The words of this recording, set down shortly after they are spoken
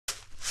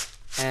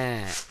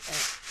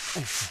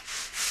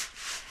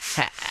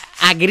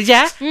கிரிஜா,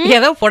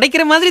 ஏதோ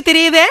புடைக்கிற மாதிரி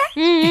தெரியுதே.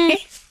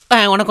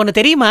 உனக்கு ஒண்ணு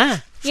தெரியுமா?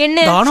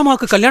 என்ன?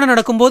 தானமாக்கு கல்யாணம்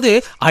நடக்கும்போது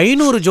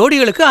 500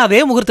 ஜோடிகளுக்கு அதே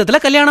முகூர்த்தத்துல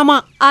கல்யாணமா.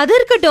 அது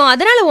இருக்கட்டும்,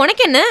 அதனால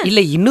உனக்கு என்ன?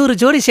 இல்ல, 200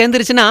 ஜோடி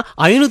சேர்ந்துருச்சுன்னா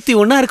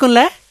 501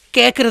 இருக்கும்ல.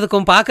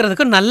 கேக்குறதுக்கும்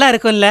பாக்குறதுக்கும் நல்லா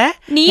இருக்கும்ல.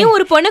 நீயும்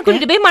ஒரு பொண்ணை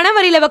கூட்டிட்டு போய்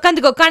மனவரையில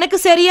உக்காந்துக்கோ, கணக்கு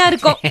சரியா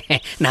இருக்கும்.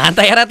 நான்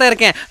தயாரா தான்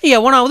இருக்கேன்.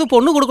 எவனாவது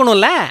பொண்ணு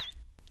கொடுக்கணும்ல.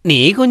 நீ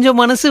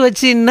கொஞ்சம் மனசு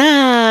வச்சின்னா.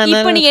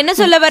 இப்ப நீ என்ன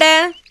சொல்ல வர?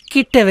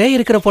 கிட்டவே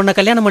இருக்கிற பொண்ணை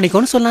கல்யாணம்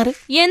பண்ணிக்கோன்னு சொன்னாரு.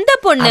 எந்த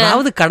பொண்ணு?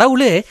 அதாவது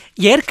கடவுளு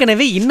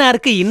ஏற்கனவே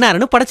இன்னாருக்கு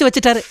இன்னாருன்னு படைச்சு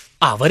வச்சுட்டாரு.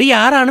 அவர்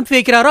யார அனுப்பி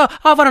வைக்கிறாரோ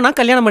அவரை நான்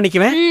கல்யாணம்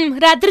பண்ணிக்குவேன்.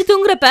 ராத்திரி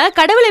தூங்குறப்ப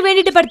கடவுளை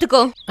வேண்டிட்டு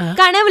படுத்துக்கோ.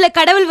 கனவுல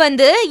கடவுள்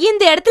வந்து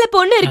இந்த இடத்துல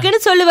பொண்ணு இருக்குன்னு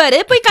சொல்லுவாரு,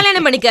 போய்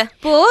கல்யாணம் பண்ணிக்க.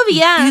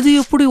 போவியா? இது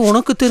எப்படி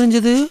உனக்கு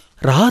தெரிஞ்சது?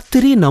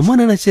 ராத்திரி நம்ம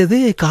நினைச்சது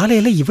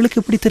காலையில இவளுக்கு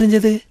எப்படி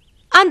தெரிஞ்சது?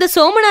 அந்த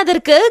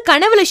சோமநாதருக்கு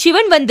கனவுல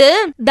சிவன் வந்து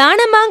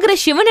தானமாங்கிற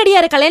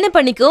சிவனடியார கல்யாணம்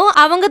பண்ணிக்கோ,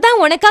 அவங்க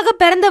தான் உனக்காக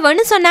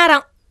பிறந்தவன்னு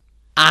சொன்னாராம்.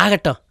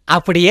 ஆகட்டும்,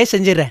 அப்படியே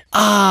செஞ்சிடறேன்.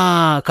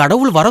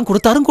 கடவுள் வரம்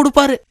கொடுத்தாரும்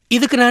கொடுப்பாரு.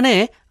 இதுக்கு நானு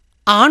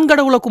ஆண்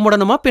கடவுளை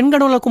கும்பிடணுமா பெண்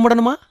கடவுளை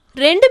கும்பிடணுமா?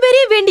 2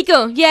 பேரையும் வேண்டிக்கோ.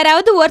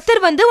 யாராவது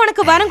ஒருத்தர் வந்து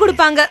உனக்கு வரம்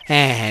கொடுப்பாங்க.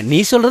 நீ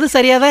சொல்றது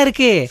சரியாதான்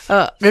இருக்கு.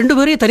 2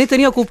 பேரையும்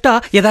தனித்தனியா கூப்பிட்டா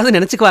ஏதாவது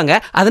நினைச்சுக்குவாங்க.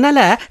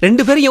 அதனால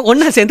 2 பேரையும்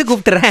ஒன்னா சேர்ந்து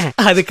கூப்பிட்டுறேன்.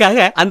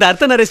 அதுக்காக அந்த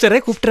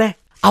அர்த்தநாரீஸ்வரரை கூப்பிட்டுறேன்.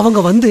 அவங்க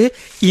வந்து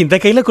இந்த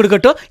கையில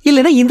கொடுக்கட்டும்,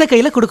 இல்லைன்னா இந்த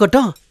கையில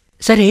கொடுக்கட்டும்.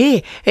 சரி,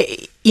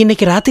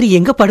 இன்னைக்கு ராத்திரி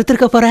எங்க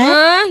படுத்திருக்க போற?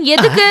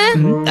 எதுக்கு?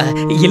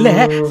 இல்ல,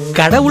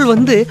 கடவுள்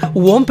வந்து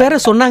உன் பேரை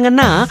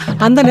சொன்னாங்கன்னா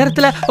அந்த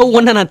நேரத்துல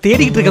உன்னை நான்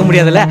தேடிக்கிட்டு இருக்க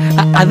முடியாதுல்ல.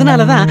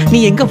 அதனாலதான்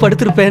நீ எங்க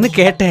படுத்திருப்பேன்னு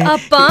கேட்டேன்.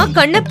 அப்பா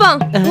கண்ணப்பா,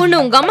 உன்னை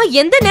உங்க அம்மா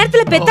எந்த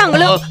நேரத்துல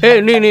பெத்தாங்களோ.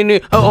 நீ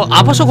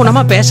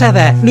அபசகுணமா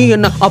பேசாத. நீ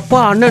என்ன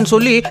அப்பா அண்ணன்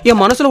சொல்லி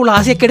என் மனசுல உள்ள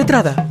ஆசையை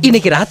கெடுத்துறாத.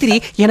 இன்னைக்கு ராத்திரி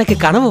எனக்கு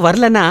கனவு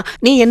வரலன்னா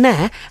நீ என்ன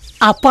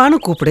அப்பான்னு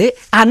கூப்பிடு,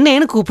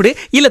 அண்ணேன்னு கூப்பிடு,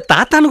 இல்ல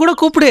தாத்தான்னு கூட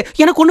கூப்பிடு.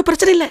 எனக்கு ஒண்ணு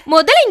பிரச்சனை இல்ல.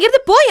 முதல்ல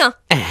இங்கிருந்து போயா.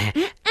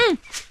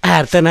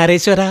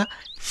 அர்த்தநாரீஸ்வரா,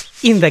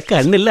 இந்த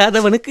கண்ணு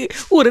இல்லாதவனுக்கு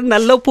ஒரு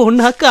நல்ல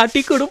பொண்ணா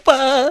காட்டி கொடுப்பா.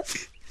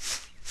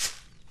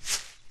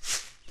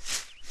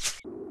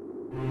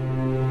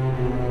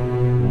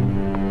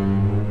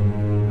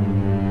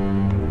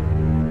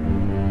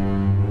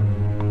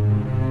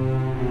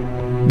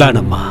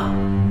 தானம்மா,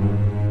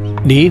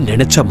 நீ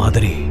நினைச்ச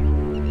மாதிரி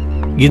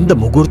இந்த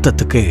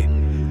முகூர்த்தத்துக்கு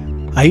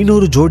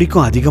 500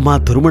 ஜோடிக்கும் அதிகமா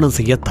திருமணம்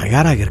செய்ய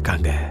தயாராக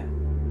இருக்காங்க.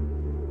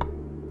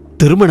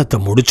 திருமணத்தை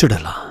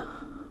முடிச்சிடலாம்.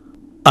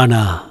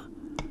 ஆனா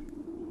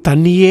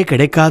தண்ணியே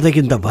கிடைக்காத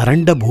இந்த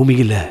வறண்ட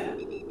பூமியில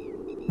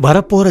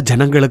வரப்போற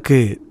ஜனங்களுக்கு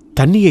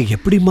தண்ணியை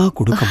எப்படிமா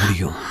கொடுக்க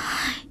முடியும்?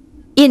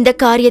 இந்த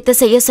காரியத்தை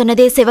செய்ய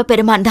சொன்னதே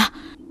சிவபெருமான் தான்.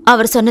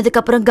 அவர்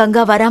சொன்னதுக்கு அப்புறம்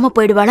கங்கா வராம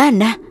போயிடுவாளா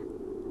என்ன?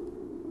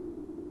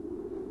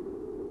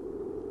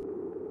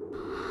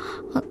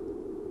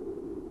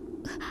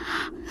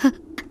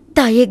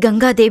 தாயே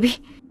கங்கா தேவி,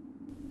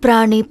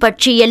 பிராணி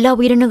பட்சி எல்லா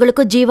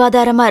உயிரினங்களுக்கும்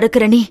ஜீவாதாரமா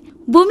இருக்கிற நீ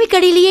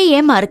பூமிக்கடியிலேயே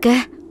ஏமா இருக்க?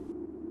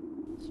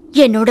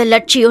 என்னோட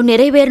லட்சியம்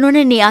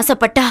நிறைவேறணும்னு நீ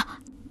ஆசைப்பட்டா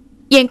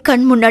என்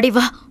கண் முன்னாடி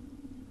வா,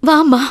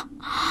 வாமா.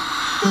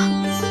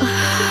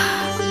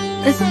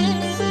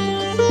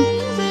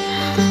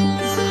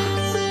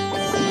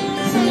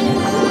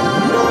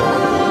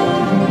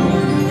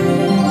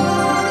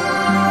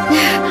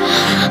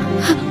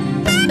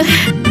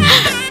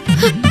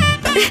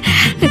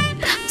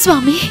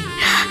 சுவாமி,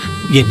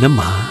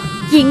 என்னம்மா?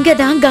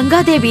 இங்கதான்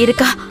கங்காதேவி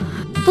இருக்கா.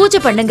 பூஜை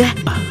பண்ணுங்க.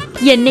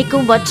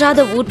 என்னைக்கும்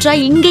வற்றாத ஊற்றா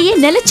இங்கேயே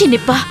நிலைச்சு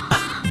நிப்பா.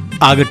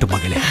 ஆகட்டும்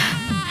மகளே,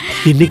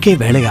 இன்னைக்கே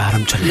வேலையை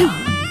ஆரம்பிச்சிடலாம்.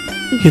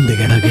 இந்த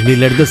இடம்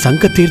எண்ணில இருந்து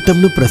சங்க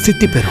தீர்த்தம்னு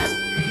பிரசித்தி பெறும்.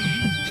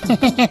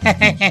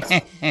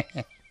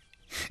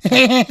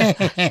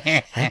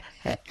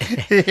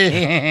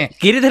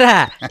 கிரிதரா,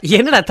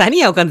 என்னடா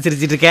தனியா உட்காந்து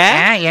சிரிச்சிட்டு இருக்க?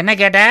 என்ன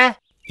கேட்ட?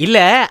 இல்ல,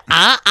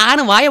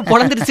 ஆனு வாய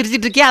பொளந்துட்டு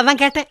சிரிச்சிட்டு இருக்கியா, அதான்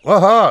கேட்டேன்.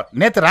 ஓஹோ,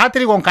 நேத்து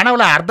ராத்திரி உன்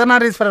கனவுல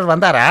அர்த்தநாரீஸ்வரர்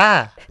வந்தாரா?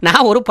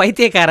 நான் ஒரு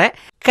பைத்தியக்காரன்.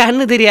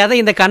 கண்ணு தெரியாத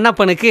இந்த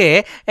கண்ணப்பனுக்கு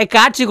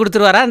காட்சி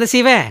கொடுத்துருவாரா அந்த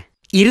சிவன்?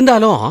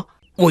 இருந்தாலும்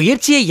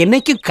முயற்சியை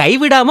என்னைக்கும்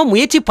கைவிடாம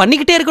முயற்சி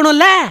பண்ணிக்கிட்டே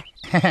இருக்கணும்ல.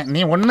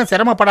 நீ ஒன்னும்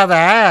சிரமப்படாத.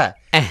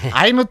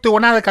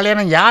 501வது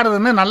கல்யாணம்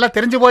யாருன்னு நல்லா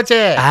தெரிஞ்சு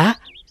போச்சு.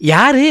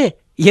 யாரு?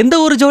 எந்த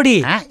ஒரு ஜோடி?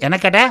 என்ன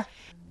கேட்ட?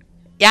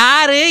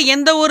 யாரு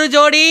எந்த ஒரு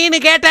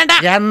ஜோடின்னு கேட்டேன்டா.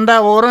 எந்த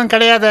ஊரும்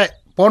கிடையாது.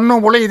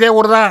 பொண்ணும் புள்ள இதே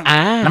ஊர் தான்.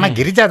 நம்ம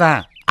கிரிஜா தான்.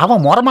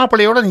 அவன்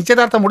மொரமாப்பிள்ளையோட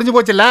நிச்சயதார்த்தம் முடிஞ்சு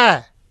போச்சுல்ல.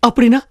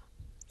 அப்படின்னா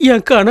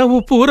என் கனவு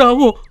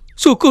பூராவும்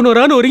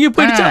சுக்குநூறான்னு ஒருங்கி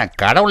போயிடுச்சு.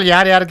 கடவுள்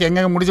யார் யாருக்கு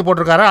எங்க முடிச்சு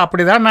போட்டிருக்காரோ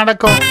அப்படிதான்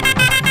நடக்கும்.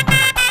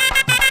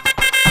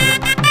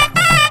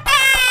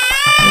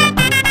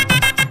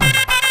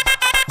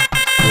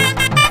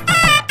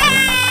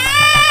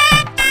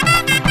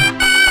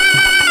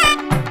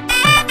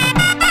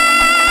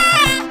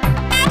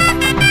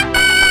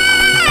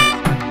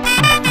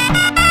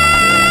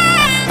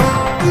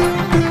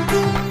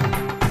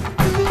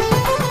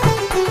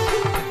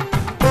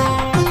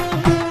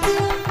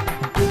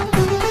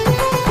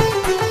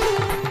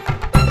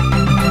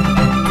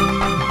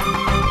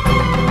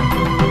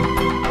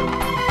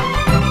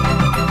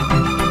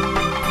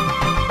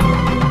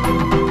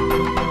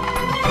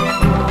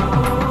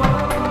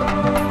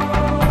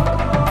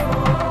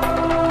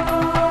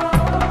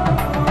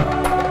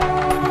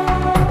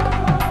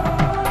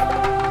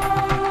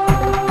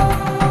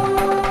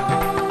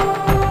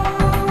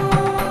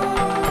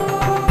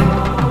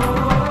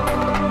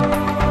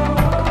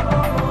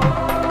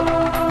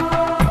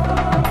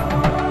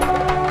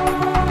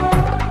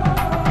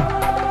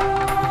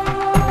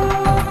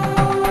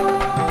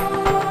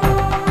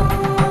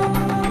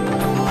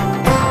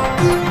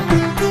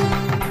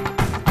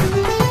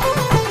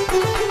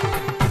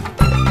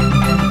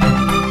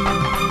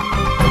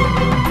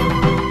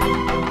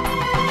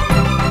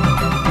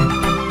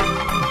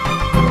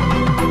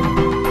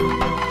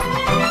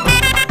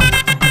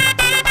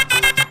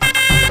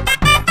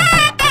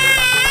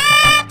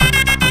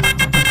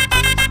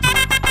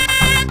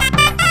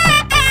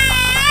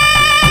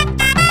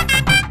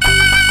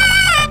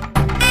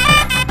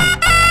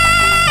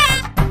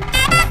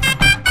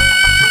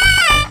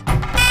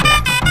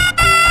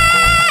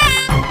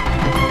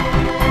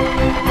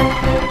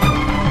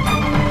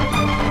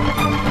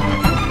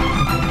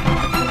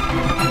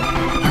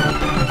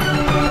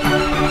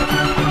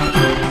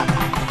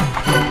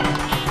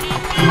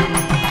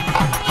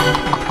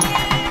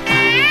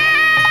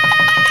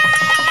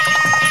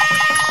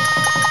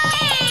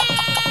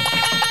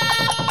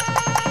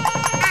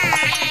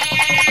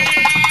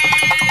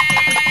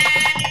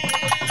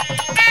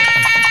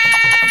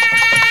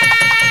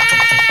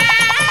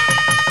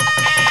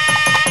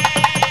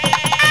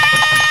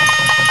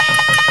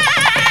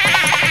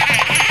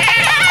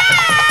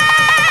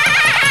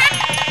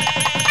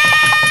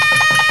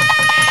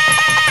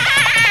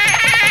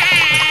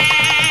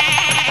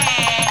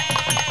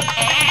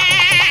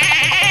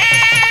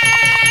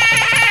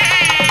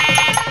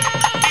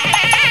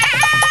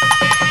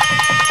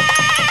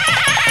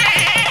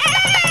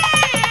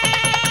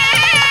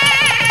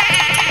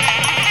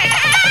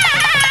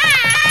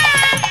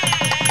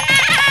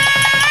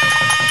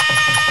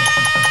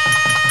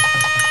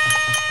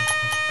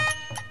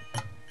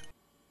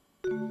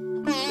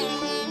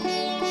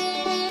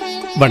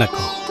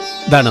 வணக்கம்.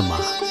 தானம்மா,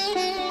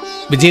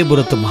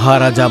 விஜயபுரத்து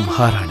மகாராஜா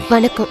மகாராணி.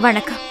 வணக்கம்.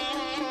 வணக்கம்.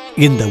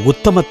 இந்த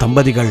உத்தம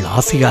தம்பதிகள்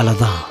ஆசையால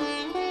தான்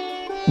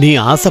நீ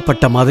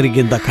ஆசைப்பட்ட மாதிரி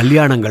இந்த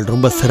கல்யாணங்கள்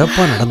ரொம்ப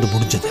சிறப்பா நடந்து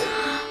முடிஞ்சது.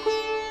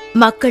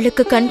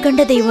 மக்களுக்கு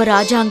கண்கண்ட தெய்வம்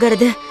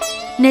ராஜாங்கிறது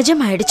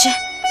நிஜமாயிடுச்சு.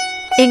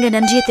 எங்க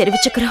நன்றியை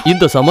தெரிவிச்சுக்கிறோம்.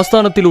 இந்த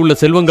சமஸ்தானத்தில் உள்ள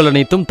செல்வங்கள்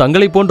அனைத்தும்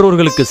தங்களை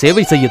போன்றவர்களுக்கு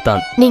சேவை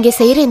செய்யத்தான். நீங்க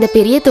செய்யற இந்த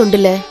பெரிய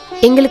தொண்டுல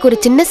எங்களுக்கு ஒரு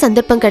சின்ன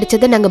சந்தர்ப்பம்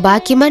கிடைச்சதை நாங்க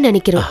பாக்கியமா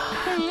நினைக்கிறோம்.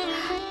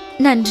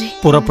 நன்றி.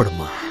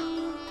 புறப்படுமா.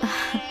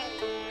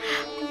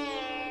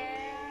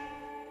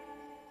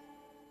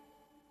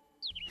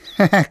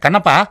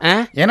 கண்ணப்பா,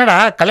 என்னடா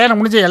கல்யாணம்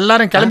முடிஞ்சு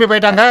எல்லாரும் கிளம்பி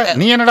போயிட்டாங்க,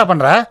 நீ என்னடா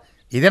பண்ற?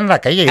 இது என்னடா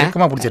கையை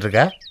இறுக்கமா பிடிச்சிட்டு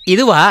இருக்க?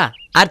 இதுவா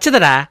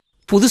அர்ச்சதரா,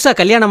 புதுசா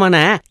கல்யாணமான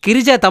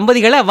கிரிஜா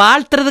தம்பதிகளை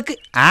வாழ்த்துறதுக்கு.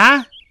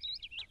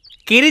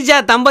 கிரிஜா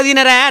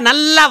தம்பதியினரை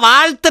நல்லா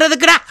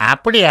வாழ்த்துறதுக்குடா.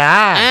 அப்படியா?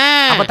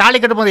 அப்ப தாலி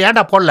கட்டும் போது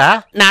ஏன்டா போடல?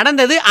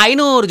 நடந்தது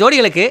 500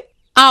 ஜோடிகளுக்கு.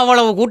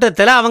 அவ்வளவு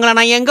கூட்டத்துல அவங்கள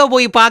நான் எங்க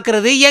போய்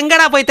பாக்குறது,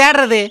 எங்கடா போய்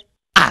தேடுறது?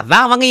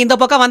 அதான் அவங்க இந்த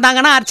பக்கம்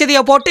வந்தாங்கன்னா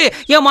அர்ச்சதைய போட்டு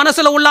என்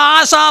மனசுல உள்ள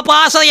ஆசா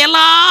பாசம்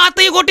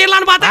எல்லாத்தையும்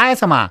கொட்டிடலான்னு பார்த்தேன்.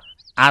 பாயசமா?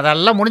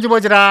 அதெல்லாம் முடிஞ்சு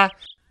போச்சுடா.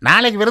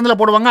 நாளைக்கு விருந்துல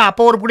போடுவாங்க,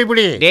 அப்போ ஒரு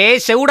புடி.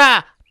 டேய் செவுடா,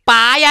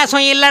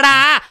 பாயாசம் இல்லடா,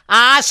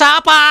 ஆசா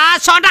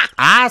பாசம்டா.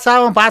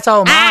 ஆசாவும்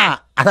பாசாவுமா?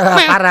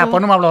 அதான் பாரு,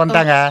 பொண்ணு மாப்பிள்ள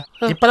வந்துட்டாங்க.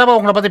 இப்பதான்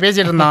உங்களை பத்தி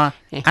பேசிட்டு இருந்தோம்.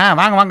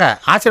 வாங்க வாங்க,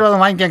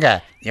 ஆசீர்வாதம் வாங்கிக்கங்க.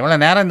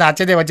 இவ்வளவு நேரம் இந்த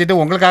அச்சதையை வச்சுட்டு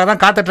உங்களுக்காக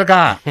தான் காத்துட்டு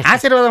இருக்கான்.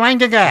 ஆசீர்வாதம்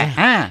வாங்கிக்கங்க.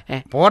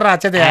 போடுற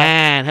அச்சதைய.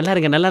 நல்லா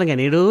இருங்க, நல்லா இருங்க,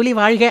 நெடுலி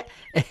வாழ்க.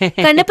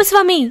 கண்ணப்ப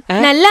சுவாமி,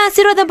 நல்ல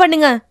ஆசீர்வாதம்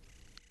பண்ணுங்க.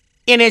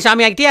 என்னைய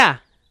சாமி ஆக்கிட்டியா?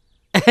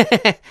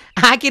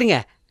 ஆக்கிருங்க,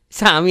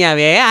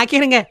 சாமியாவே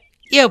ஆக்கிருங்க.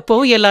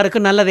 எப்பவும்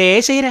எல்லாருக்கும் நல்லதே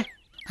செய்யறேன்.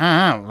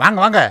 வாங்க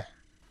வாங்க.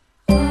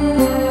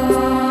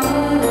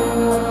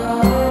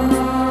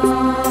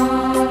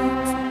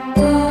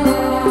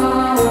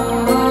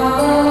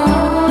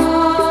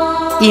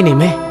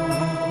 இனிமே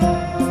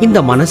இந்த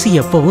மனசு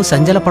எப்பவும்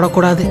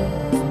சஞ்சலப்படக்கூடாது.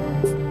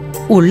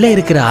 உள்ள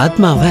இருக்கிற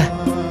ஆத்மாவை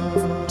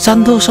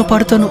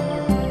சந்தோஷப்படுத்தணும்,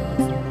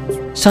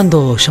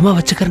 சந்தோஷமா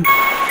வச்சுக்கிறேன்.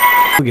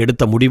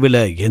 எடுத்த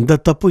முடிவுல எந்த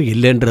தப்பும்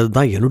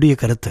இல்லைன்றதுதான் என்னுடைய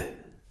கருத்து.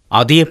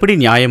 அது எப்படி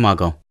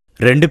நியாயமாகும்?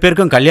 2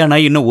 பேருக்கும் கல்யாணம்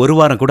ஆகி இன்னும் 1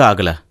 வாரம் கூட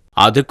ஆகல.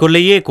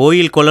 அதுக்குள்ளேயே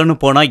கோயில் கொல்லன்னு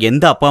போனா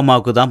எந்த அப்பா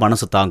அம்மாவுக்கு தான்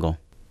மனசு தாங்கும்?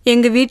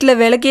 எங்க வீட்டுல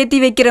விளக்கேத்தி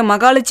வைக்கிற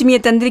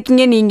மகாலட்சுமியை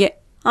தந்திருக்கீங்க நீங்க.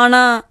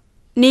 ஆனா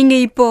நீங்க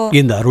இப்போ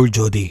இந்த அருள்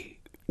ஜோதி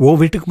உன்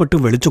வீட்டுக்கு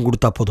மட்டும் வெளிச்சம்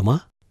கொடுத்தா போதுமா?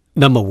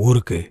 நம்ம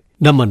ஊருக்கு,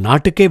 நம்ம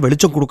நாட்டுக்கே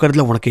வெளிச்சம்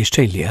கொடுக்கறதுல உனக்கு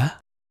இஷ்டம் இல்லையா?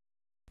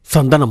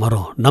 சந்தன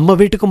மரம் நம்ம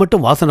வீட்டுக்கு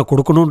மட்டும் வாசனை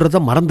கொடுக்கணும்ன்றத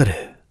மறந்துரு.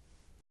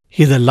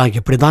 இதெல்லாம்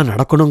எப்படிதான்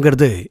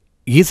நடக்கணுங்கிறது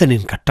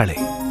ஈசனின் கட்டளை.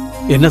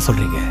 என்ன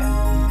சொல்றீங்க?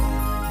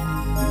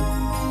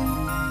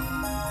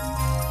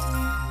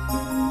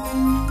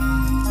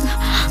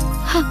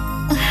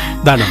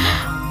 தானம்மா,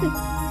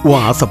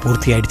 உன் ஆசை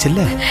பூர்த்தி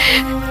ஆயிடுச்சுல்ல?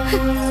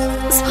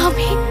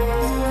 சுவாமி,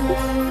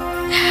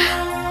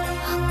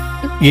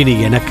 இனி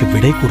எனக்கு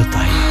விடை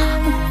கொடுத்தாய்.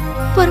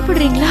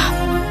 புறப்படுறீங்களா?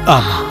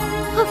 ஆமா,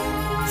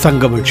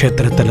 சங்கம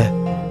கஷேத்திரத்துல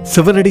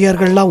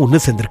சிவனடியார்கள்லாம் ஒண்ணு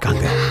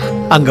சேர்ந்திருக்காங்க.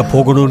 அங்க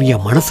போகணும்னு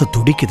என் மனசு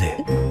துடிக்குது.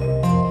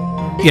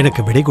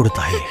 எனக்கு விடை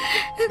கொடுத்தாயே.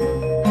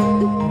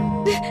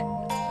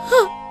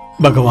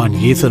 பகவான்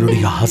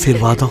ஈசனுடைய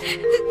ஆசீர்வாதம்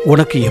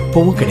உனக்கு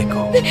எப்பவும்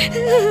கிடைக்கும்.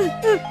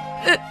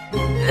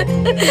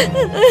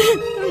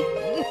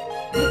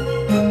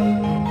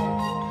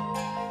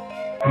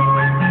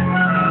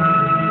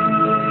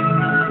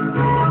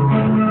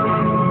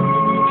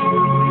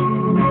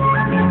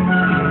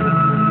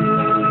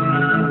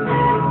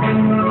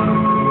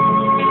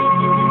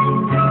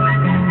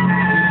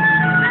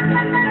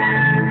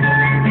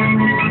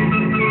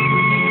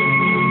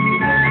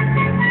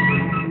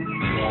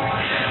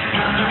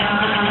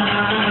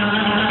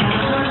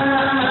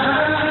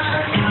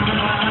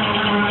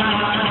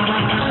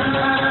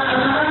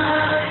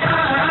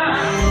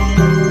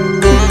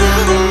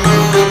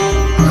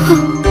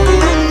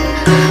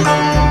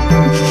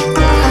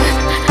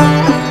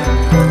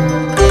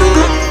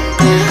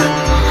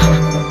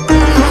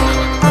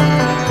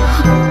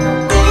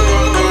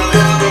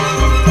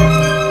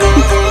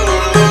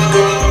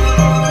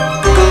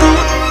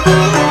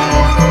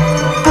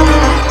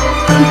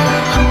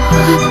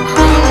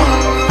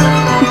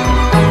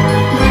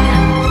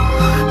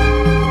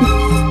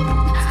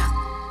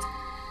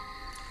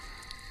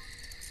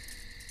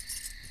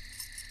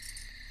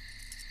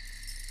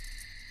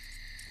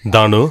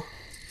 தானு,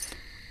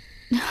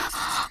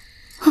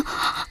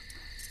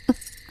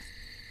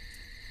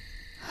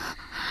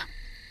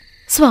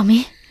 சுவாமி,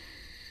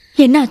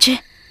 என்னாச்சு?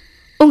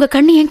 உங்க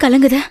கண்ணு ஏன்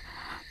கலங்குது?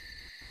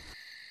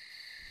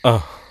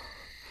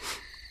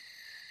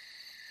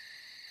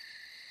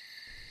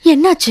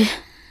 என்னாச்சு?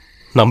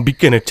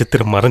 நம்பிக்கை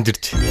நட்சத்திரம்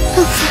மறைஞ்சிருச்சு.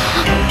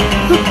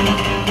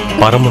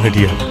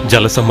 பரமநடிய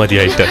ஜலசமாதி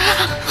ஆயிட்ட,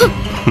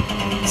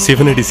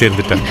 சிவனடி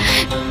சேர்ந்துட்டேன்.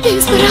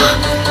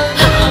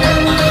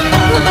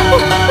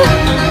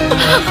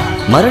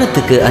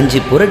 மரணத்துக்கு அஞ்சு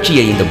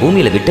புரட்சியை இந்த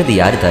பூமியில விட்டது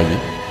யாரு தாயி?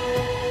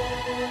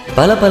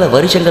 பல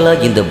வருஷங்களா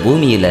இந்த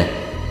பூமியில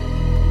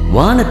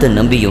வானத்தை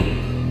நம்பியும்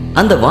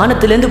அந்த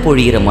வானத்திலேருந்து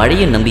பொழிகிற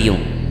மழையை நம்பியும்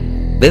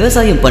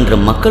விவசாயம் பண்ற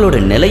மக்களோட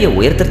நிலையை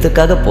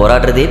உயர்த்துறதுக்காக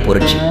போராடுறதே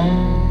புரட்சி.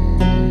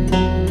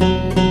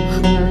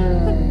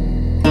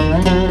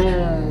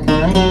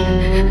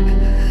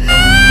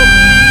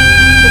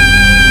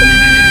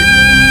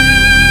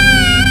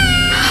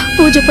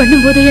 பூஜை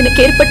பண்ணும்போது எனக்கு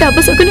ஏற்பட்ட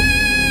அபசகுனம்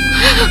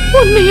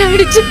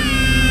உண்மையாயிடுச்சு.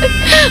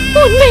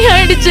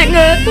 உண்மையாயிடுச்சுங்க,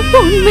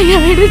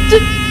 உண்மையாயிடுச்சு.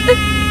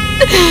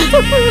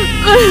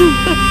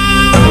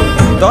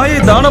 தாயே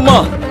தானம்மா,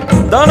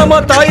 தானம்மா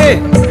தாயே.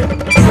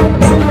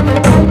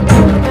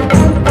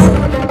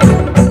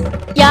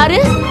 யாரு?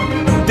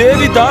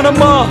 தேவி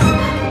தானம்மா.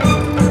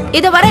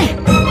 இத வரேன்.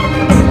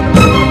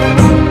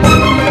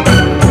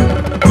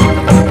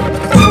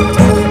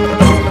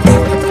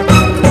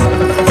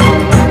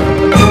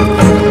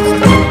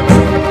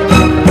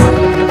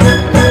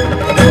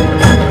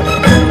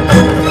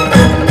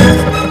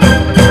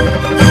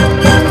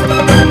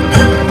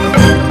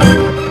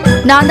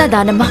 நான் தான்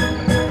தானம்மா.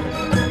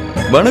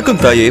 வணக்கம்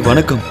தாயே,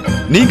 வணக்கம்.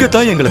 நீங்க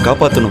தான் எங்களை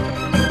காப்பாத்தணும்.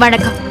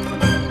 வணக்கம்.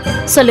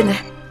 சொல்லுங்க,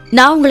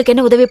 நான் உங்களுக்கு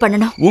என்ன உதவி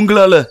பண்ணணும்?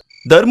 உங்களால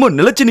தர்மம்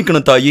நிலைச்சு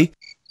நிக்கணும் தாயி,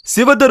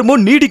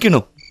 சிவதர்மம்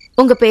நீடிக்கணும்.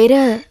 உங்க பேரு?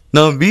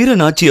 நான்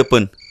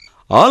வீரநாச்சியப்பன்,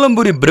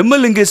 ஆலம்புரி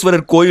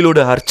பிரம்மலிங்கேஸ்வரர் கோயிலோட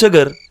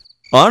அர்ச்சகர்,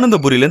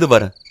 ஆனந்தபுரியிலேருந்து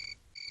வரேன்.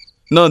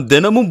 நான்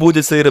தினமும்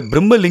பூஜை செய்யற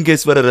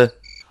பிரம்மலிங்கேஸ்வரரை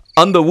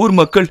அந்த ஊர்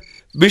மக்கள்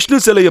விஷ்ணு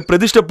சிலையை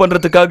பிரதிஷ்டை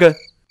பண்றதுக்காக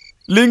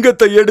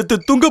லிங்கத்தை எடுத்து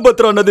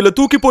துங்கபத்ரா நதியில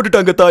தூக்கி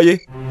போட்டுட்டாங்க தாயே.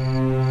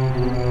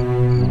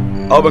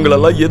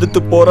 அவங்களெல்லாம் எதிர்த்து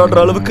போராடுற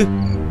அளவுக்கு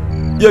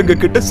எங்க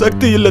கிட்ட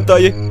சக்தி இல்ல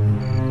தாயே.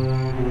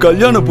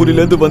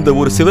 கல்யாணபுரியிலேருந்து வந்த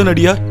ஒரு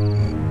சிவனடியார்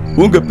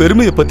உங்க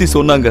பெருமையை பத்தி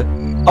சொன்னாங்க.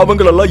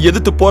 அவங்களெல்லாம்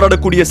எதிர்த்து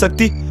போராடக்கூடிய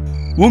சக்தி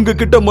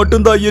உங்ககிட்ட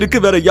மட்டும்தான் இருக்கு,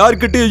 வேற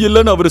யார்கிட்டயும்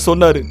இல்லைன்னு அவரு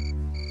சொன்னாரு.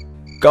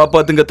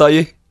 காப்பாத்துங்க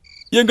தாயே,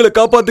 எங்களை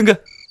காப்பாத்துங்க.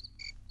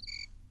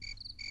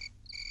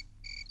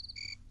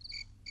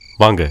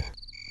 வாங்க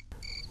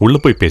உள்ள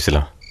போய்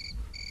பேசலாம்.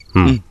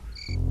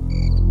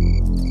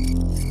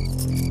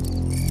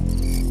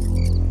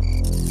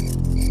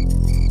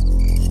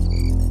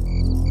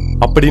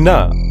 அப்படின்னா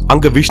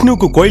அங்க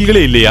விஷ்ணுவுக்கு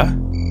கோயில்களே இல்லையா?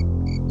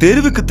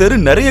 தெருவுக்கு தெரு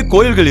நிறைய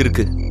கோயில்கள்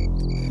இருக்கு.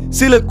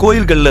 சில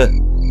கோயில்கள்ல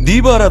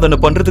தீபாராதனை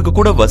பண்றதுக்கு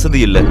கூட வசதி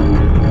இல்ல.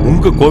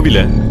 உங்க கோவில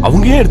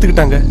அவங்க ஏன்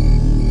எடுத்துக்கிட்டாங்க?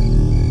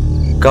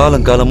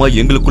 காலங்காலமா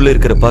எங்களுக்குள்ள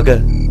இருக்கிற பகை,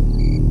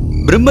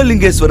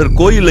 பிரம்மலிங்கேஸ்வரர்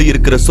கோயில்ல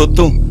இருக்கிற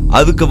சொத்தும்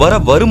அதுக்கு வர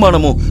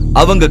வருமானமும்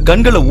அவங்க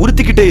கண்களை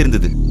உறுத்திக்கிட்டே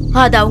இருந்தது.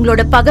 அது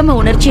அவங்களோட பகம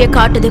உணர்ச்சியை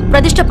காட்டுது.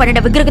 பிரதிஷ்டை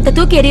பண்ணின விக்கிரகத்தை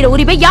தூக்கி எறிகிற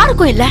உரிமை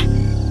யாருக்கும் இல்ல.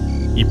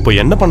 இப்ப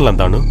என்ன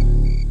பண்ணலாம் தானு?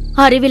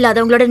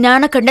 அறிவில்லாதவங்களோட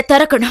ஞான கண்ணை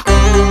திறக்கணும்.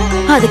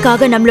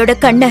 அதுக்காக நம்மளோட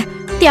கண்ணை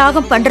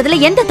தியாகம் பண்றதுல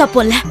எந்த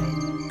தப்பும் இல்ல.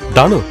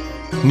 தானு,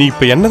 நீ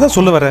இப்ப என்னதான்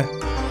சொல்ல வர?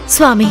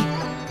 சுவாமி,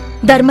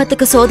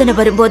 தர்மத்துக்கு சோதனை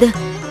வரும்போது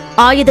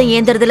ஆயுதம்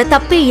ஏந்திரதுல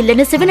தப்பே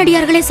இல்லைன்னு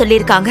சிவனடியார்களே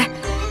சொல்லியிருக்காங்க.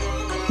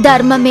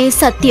 தர்மமே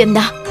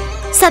சத்தியம்தான்,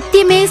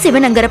 சத்தியமே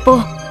சிவனங்கிறப்போ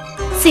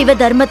சிவ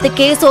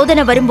தர்மத்துக்கே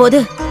சோதனை வரும்போது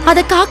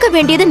அதை காக்க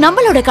வேண்டியது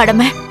நம்மளோட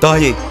கடமை.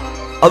 தாயே,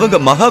 அவங்க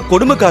மகா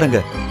கொடுமைக்காரங்க.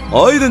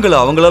 ஆயுதங்களை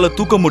அவங்களால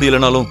தூக்க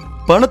முடியலனாலும்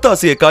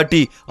பணத்தாசையை காட்டி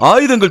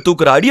ஆயுதங்கள்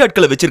தூக்குற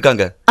அடியாட்களை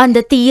வச்சிருக்காங்க.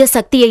 அந்த தீய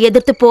சக்தியை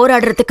எதிர்த்து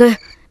போராடுறதுக்கு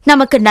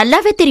நமக்கு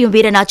நல்லாவே தெரியும்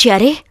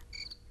வீரநாச்சியாரே.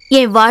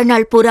 என்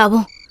வாழ்நாள்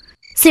பூராவும்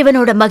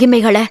சிவனோட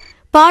மகிமைகளை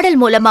பாடல்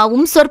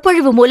மூலமாவும்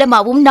சொற்பொழிவு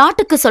மூலமாவும்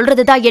நாட்டுக்கு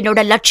சொல்றதுதான் என்னோட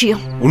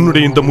லட்சியம்.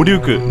 உன்னுடைய இந்த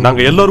முடிவுக்கு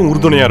நாங்க எல்லாரும்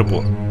உறுதுணையா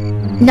இருப்போம்.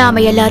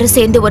 நாம எல்லாரும்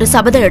சேர்ந்து ஒரு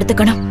சபதம்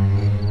எடுத்துக்கணும்.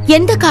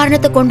 எந்த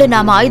காரணத்தை கொண்டு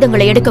நாம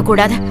ஆயுதங்களை எடுக்க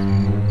கூடாது.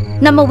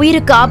 நம்ம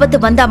உயிருக்கு ஆபத்து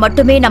வந்தா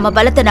மட்டுமே நம்ம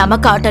பலத்தை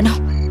நாம காட்டணும்.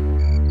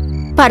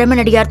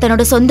 பரமனடியார்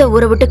தன்னோட சொந்த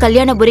ஊரை விட்டு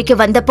கல்யாணபுரிக்கு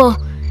வந்தப்போ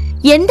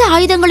எந்த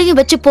ஆயுதங்களையும்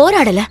வச்சு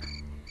போராடல.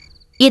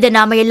 இதை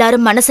நாம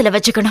எல்லாரும் மனசுல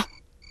வச்சுக்கணும்.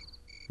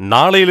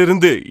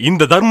 நாளையிலிருந்து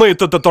இந்த தர்ம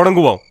யுத்தத்தை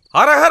தொடங்குவோம்.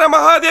 ஹரஹர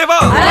மகாதேவா,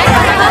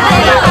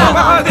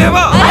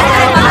 மகாதேவா.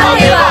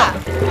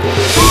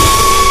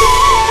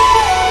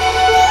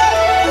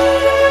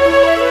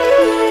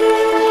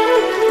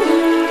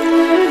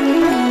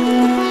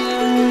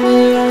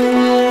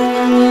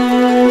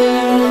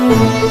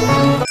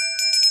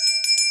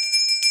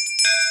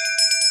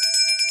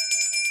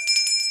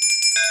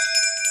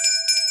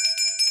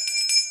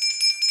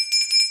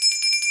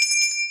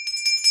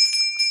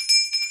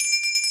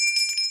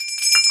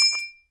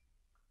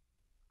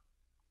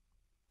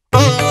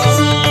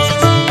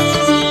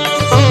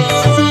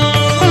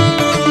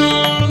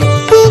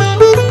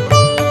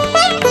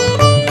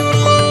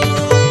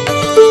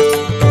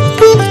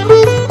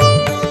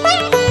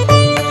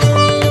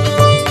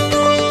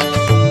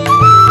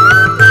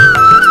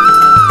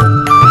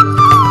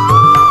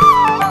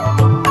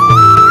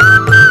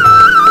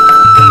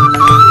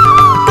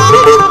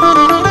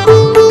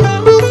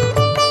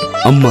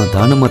 அம்மா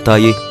தானம்மா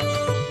தாயே,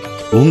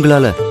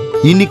 உங்களால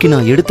இன்னைக்கு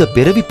நான் எடுத்த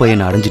பிறவி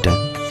பயனை அடைஞ்சிட்டேன்.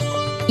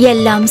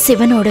 எல்லாம்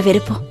சிவனோட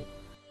விருப்பம்.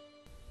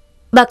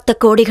 பக்த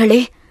கோடிகளே,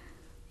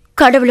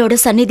 கடவுளோட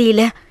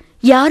சந்நிதியில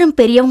யாரும்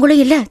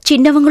பெரியவங்களும் இல்ல,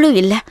 சின்னவங்களும்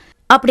இல்ல.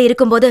 அப்படி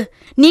இருக்கும்போது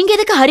நீங்க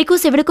எதுக்கு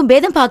ஹரிக்கும் சிவனுக்கும்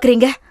பேதம்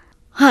பாக்குறீங்க?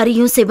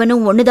 ஹரியும்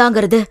சிவனும்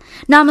ஒண்ணுதாங்கிறது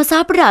நாம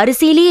சாப்பிடுற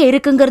அரிசியிலேயே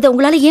இருக்குங்கிறத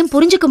உங்களால ஏன்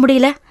புரிஞ்சுக்க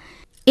முடியல?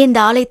 இந்த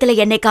ஆலயத்துல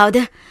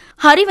என்னைக்காவது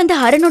ஹரி வந்து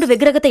ஹரனோட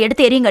விக்கிரகத்தை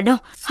எடுத்து எறிங்கன்னு,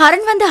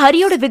 ஹரன் வந்து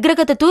ஹரியோட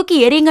விக்கிரகத்தை தூக்கி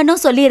எறிங்கன்னு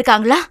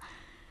சொல்லியிருக்காங்களா?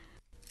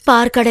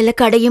 பார்க்கடலை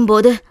கடையும்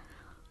போது,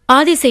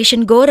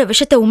 ஆதிசேஷன் கோர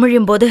விஷத்தை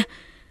உமிழும் போது,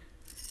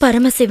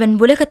 பரமசிவன்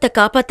உலகத்தை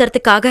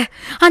காப்பாத்துறதுக்காக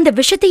அந்த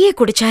விஷத்தையே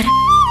குடிச்சார்.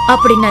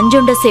 அப்படி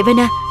நஞ்சுண்ட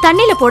சிவனை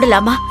தண்ணில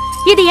போடலாமா?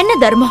 இது என்ன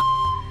தர்மம்?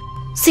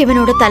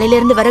 சிவனோட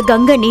தலையிலிருந்து வர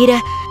கங்கை நீரை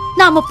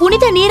நாம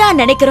புனித நீரா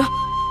நினைக்கிறோம்.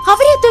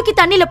 அவரையே தூக்கி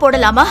தண்ணில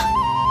போடலாமா?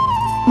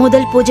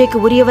 முதல் பூஜைக்கு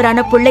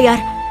உரியவரான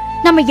பிள்ளையார்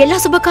நம்ம எல்லா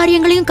சுப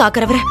காரியங்களையும்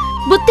காக்கிறவர்,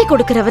 புத்தி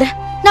கொடுக்கிறவர்,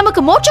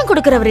 நமக்கு மோட்சம்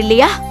கொடுக்கிறவர்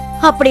இல்லையா?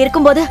 அப்படி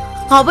இருக்கும்போது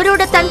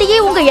அவரோட தந்தையே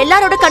உங்க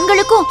எல்லாரோட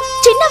கண்களுக்கும்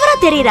சின்னவரா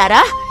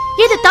தெரியறாரா?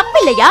 இது தப்பு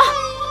இல்லையா?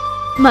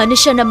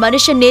 மனுஷன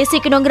மனுஷன்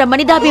நேசிக்கணுங்கிற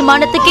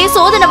மனிதாபிமானத்துக்கே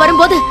சோதனை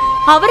வரும்போது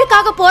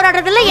அவருக்காக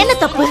போராடுறதுல என்ன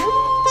தப்பு?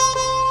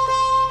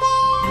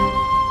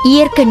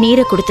 இயற்கை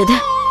நீரை கொடுத்தது,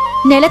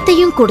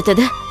 நிலத்தையும்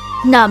கொடுத்தது,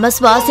 நாம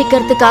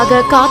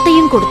சுவாசிக்கிறதுக்காக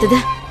காத்தையும் கொடுத்தது.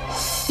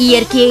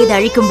 இயற்கையை இதை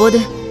அழிக்கும் போது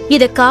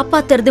இதை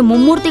காப்பாத்துறது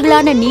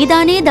மும்மூர்த்திகளான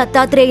நீதானே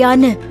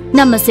தத்தாத்திரேயான்னு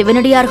நம்ம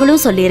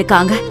சிவனடியார்களும்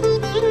சொல்லியிருக்காங்க.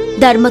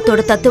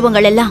 தர்மத்தோட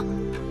தத்துவங்கள் எல்லாம்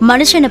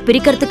மனுஷனை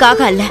பிரிக்கிறதுக்காக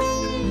அல்ல,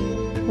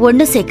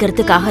 ஒண்ணு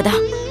சேர்க்கறதுக்காக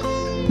தான்.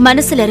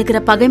 மனசுல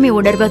இருக்கிற பகைமை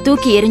உணர்வை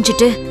தூக்கி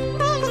எரிஞ்சிட்டு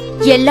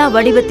எல்லா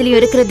வடிவத்திலயும்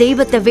இருக்கிற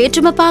தெய்வத்தை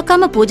வேற்றுமை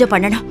பார்க்காம பூஜை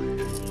பண்ணணும்.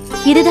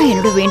 இதுதான்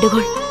என்னோட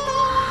வேண்டுகோள்.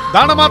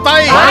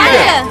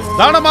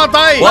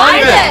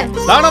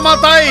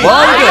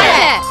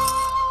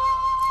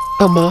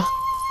 அம்மா,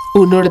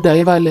 உன்னோட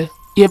தயவால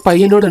என்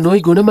பையனோட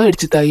நோய்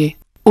குணமாயிடுச்சு தாயே.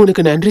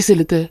 உனக்கு நன்றி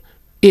செலுத்த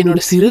என்னோட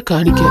சிறு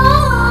காணிக்க.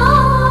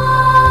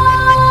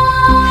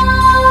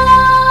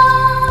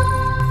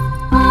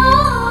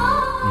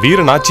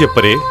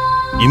 வீரநாச்சியப்பரே,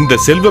 இந்த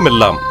செல்வம்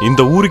எல்லாம்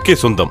இந்த ஊருக்கே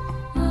சொந்தம்.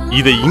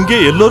 இதை இங்கே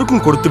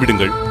எல்லோருக்கும் கொடுத்து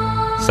விடுங்கள்.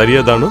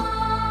 சரியாதானோ?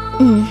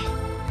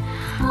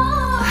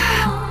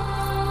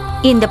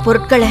 இந்த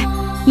பொருட்களை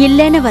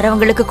இல்லைன்னு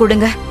வரவங்களுக்கு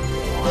கொடுங்க.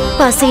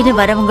 பசின்னு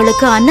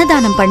வரவங்களுக்கு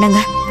அன்னதானம் பண்ணுங்க.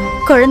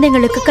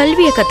 குழந்தைங்களுக்கு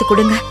கல்வியை கத்து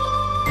கொடுங்க.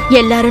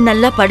 எல்லாரும்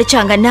நல்லா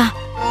படிச்சாங்கன்னா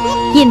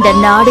இந்த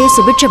நாடே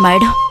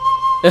சுபிட்சமாயிடும்.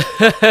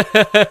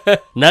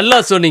 நல்லா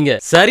சொன்னீங்க,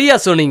 சரியா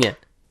சொன்னீங்க.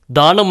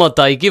 தானம்மா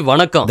தாய்க்கு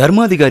வணக்கம்.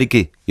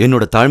 தர்மாதிகாரிக்கு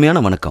என்னோட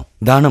தாழ்மையான வணக்கம்.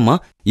 தானம்மா,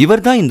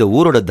 இவர்தான் இந்த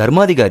ஊரோட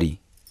தர்மாதிகாரி.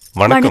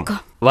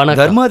 வணக்கம்.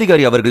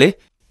 தர்மாதிகாரி அவர்களே,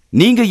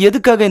 நீங்க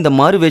எதுக்காக இந்த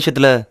மாறு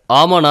வேஷத்துல?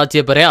 ஆமா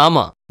நாச்சியப்பரே,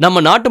 ஆமா.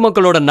 நம்ம நாட்டு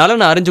மக்களோட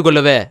நலனை அறிஞ்சு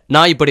கொள்ளவே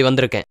நான் இப்படி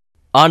வந்திருக்கேன்.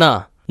 ஆனா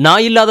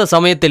நான் இல்லாத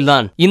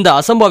சமயத்தில்தான் இந்த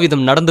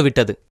அசம்பாவிதம் நடந்து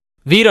விட்டது.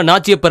 வீர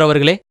நாச்சியப்பர்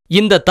அவர்களே,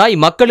 இந்த தாய்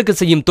மக்களுக்கு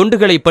செய்யும்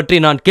தொண்டுகளை பற்றி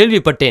நான்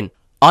கேள்விப்பட்டேன்.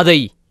 அதை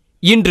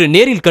இன்று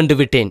நேரில்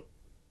கண்டுவிட்டேன்.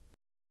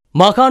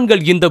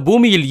 மகான்கள் இந்த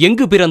பூமியில்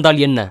எங்கு பிறந்தால்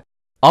என்ன,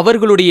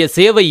 அவர்களுடைய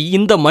சேவை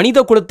இந்த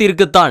மனித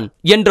குலத்திற்குத்தான்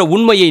என்ற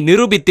உண்மையை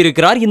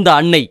நிரூபித்திருக்கிறார் இந்த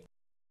அன்னை.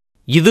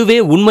 இதுவே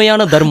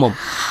உண்மையான தர்மம்.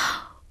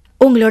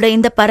 உங்களோட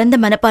இந்த பரந்த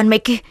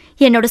மனப்பான்மைக்கு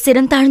என்னோட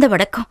சிறந்தாழ்ந்த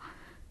வணக்கம்.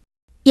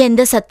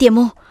 எந்த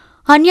சத்தியமோ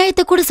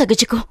அநியாயத்தை கூட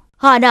சகிச்சுக்கும்,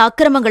 ஆனா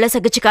அக்கிரமங்களை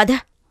சகிச்சுக்காத.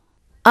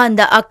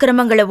 அந்த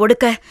அக்கிரமங்களை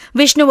ஒடுக்க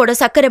விஷ்ணுவோட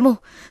சக்கரமும்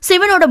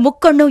சிவனோட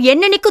முக்கொண்ணும்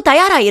என்னன்னைக்கும்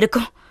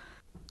தயாராயிருக்கும்.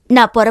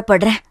 நான்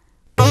புறப்படுறேன்,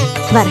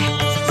 வரேன்.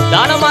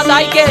 தானம்மா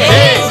தாய்க்கே,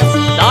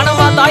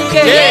 தானம்மா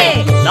தாய்க்கே,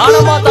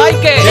 தானம்மா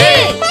தாய்க்கே,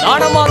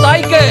 தானம்மா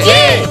தாய்க்கே,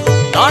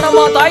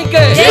 தானம்மா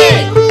தாய்க்கே,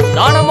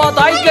 தானம்மா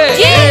தாய்க்கே.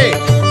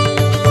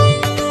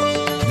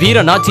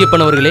 வீர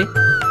நாச்சியப்பன் அவர்களே,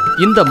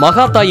 இந்த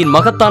மகாதாயின்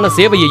மகத்தான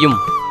சேவையையும்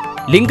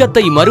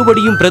லிங்கத்தை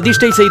மறுபடியும்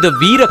பிரதிஷ்டை செய்த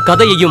வீர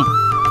கதையையும்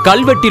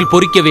கல்வெட்டில்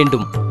பொறிக்க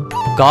வேண்டும்.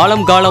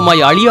 காலம்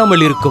காலமாய்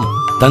அழியாமல் இருக்கும்.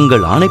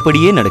 தங்கள்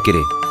ஆணைப்படியே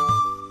நடக்கிறேன்.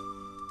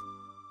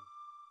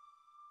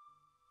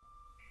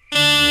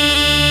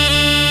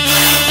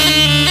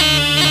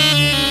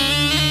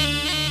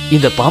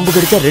 இந்த பாம்பு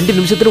கடிச்சா 2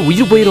 நிமிஷத்துல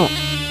உயிர் போயிரும்.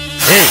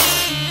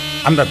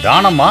 அந்த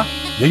தானம்மா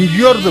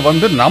எங்கேயோ இருந்து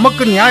வந்து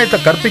நமக்கு நியாயத்தை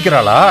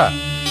கற்பிக்கிறாளா?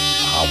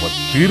 அவ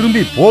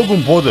திரும்பி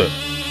போகும்போது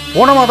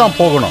போனமாதான்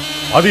போகணும்.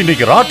 அது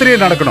இன்னைக்கு ராத்திரியே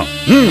நடக்கணும்.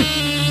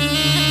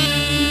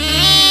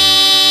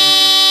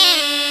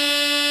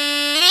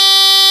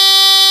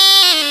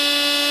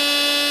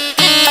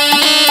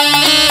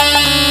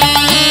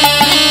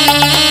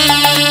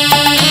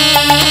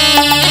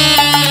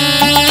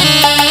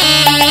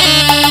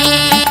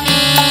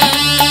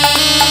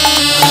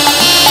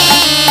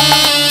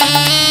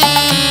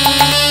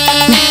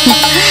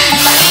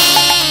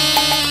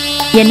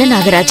 என்ன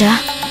நாகராஜா,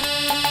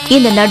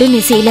 இந்த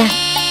நடுநிசையில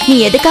நீ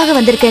எதுக்காக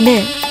வந்திருக்கன்னு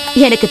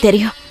எனக்கு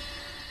தெரியும்.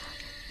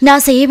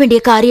 நான் செய்ய வேண்டிய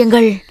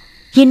காரியங்கள்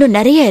இன்னும்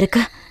நிறைய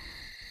இருக்கு.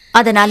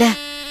 அதனால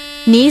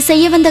நீ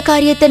செய்ய வந்த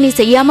காரியத்தை நீ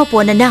செய்யாம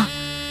போனா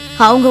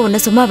அவங்க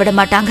உன்னை சும்மா விட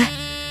மாட்டாங்க.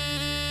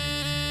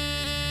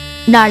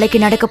 நாளைக்கு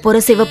நடக்க போற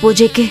சிவ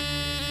பூஜைக்கு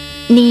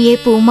நீயே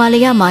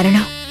பூமாலையா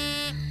மாறணும்.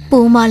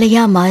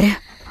 பூமாலையா மாறு.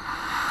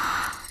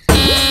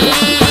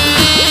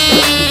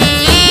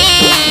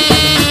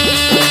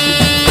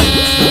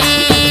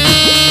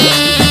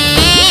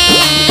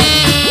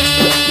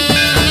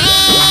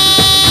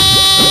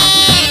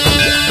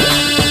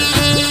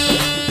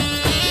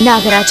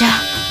 நாகராஜா,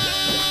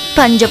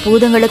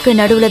 பஞ்சபூதங்களுக்கு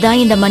நடுவுல தான்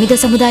இந்த மனித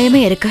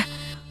சமுதாயமே இருக்கு.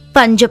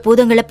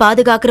 பஞ்சபூதங்களை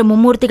பாதுகாக்கிற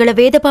மும்மூர்த்திகளை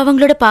வேத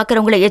பாவங்களோட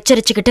பாக்குறவங்களை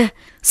எச்சரிச்சுக்கிட்டு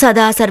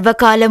சதா சர்வ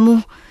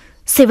காலமும்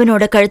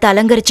சிவனோட கழுத்தை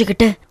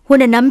அலங்கரிச்சுக்கிட்டு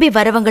உன்னை நம்பி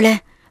வரவங்கள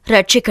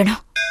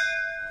ரட்சிக்கணும்.